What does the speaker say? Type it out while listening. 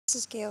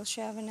This is Gail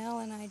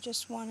Chavanel, and I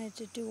just wanted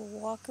to do a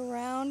walk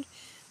around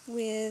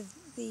with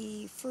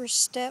the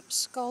first step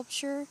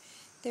sculpture.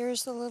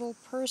 There's the little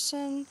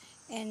person,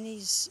 and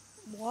he's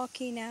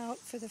walking out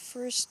for the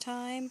first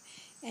time,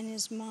 and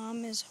his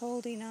mom is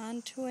holding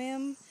on to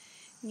him.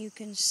 And you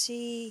can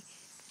see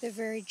the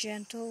very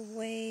gentle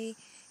way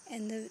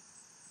and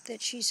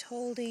that she's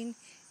holding,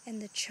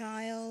 and the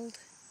child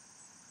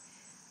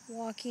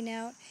walking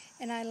out.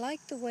 And I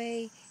like the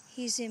way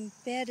he's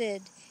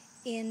embedded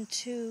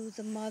into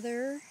the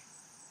mother,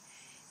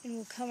 and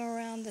will come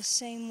around the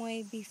same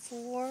way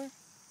before,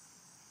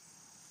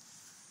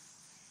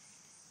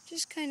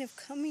 just kind of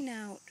coming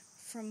out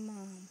from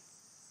mom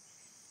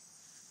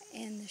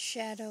and the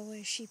shadow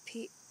as she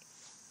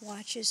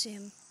watches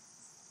him.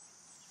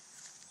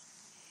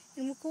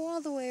 And we'll go all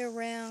the way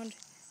around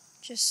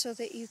just so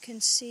that you can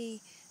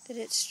see that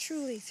it's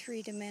truly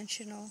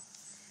three-dimensional.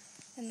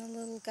 And the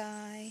little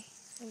guy,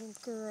 the little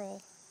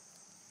girl,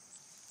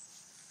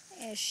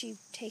 as she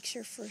takes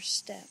her first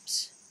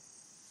steps.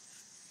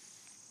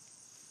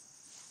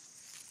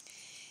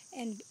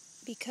 And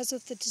because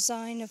of the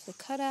design of the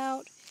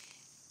cutout,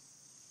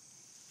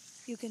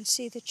 you can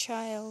see the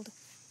child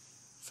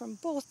from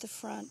both the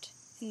front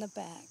and the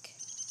back.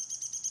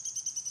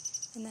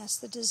 And that's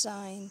the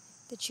design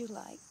that you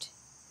liked.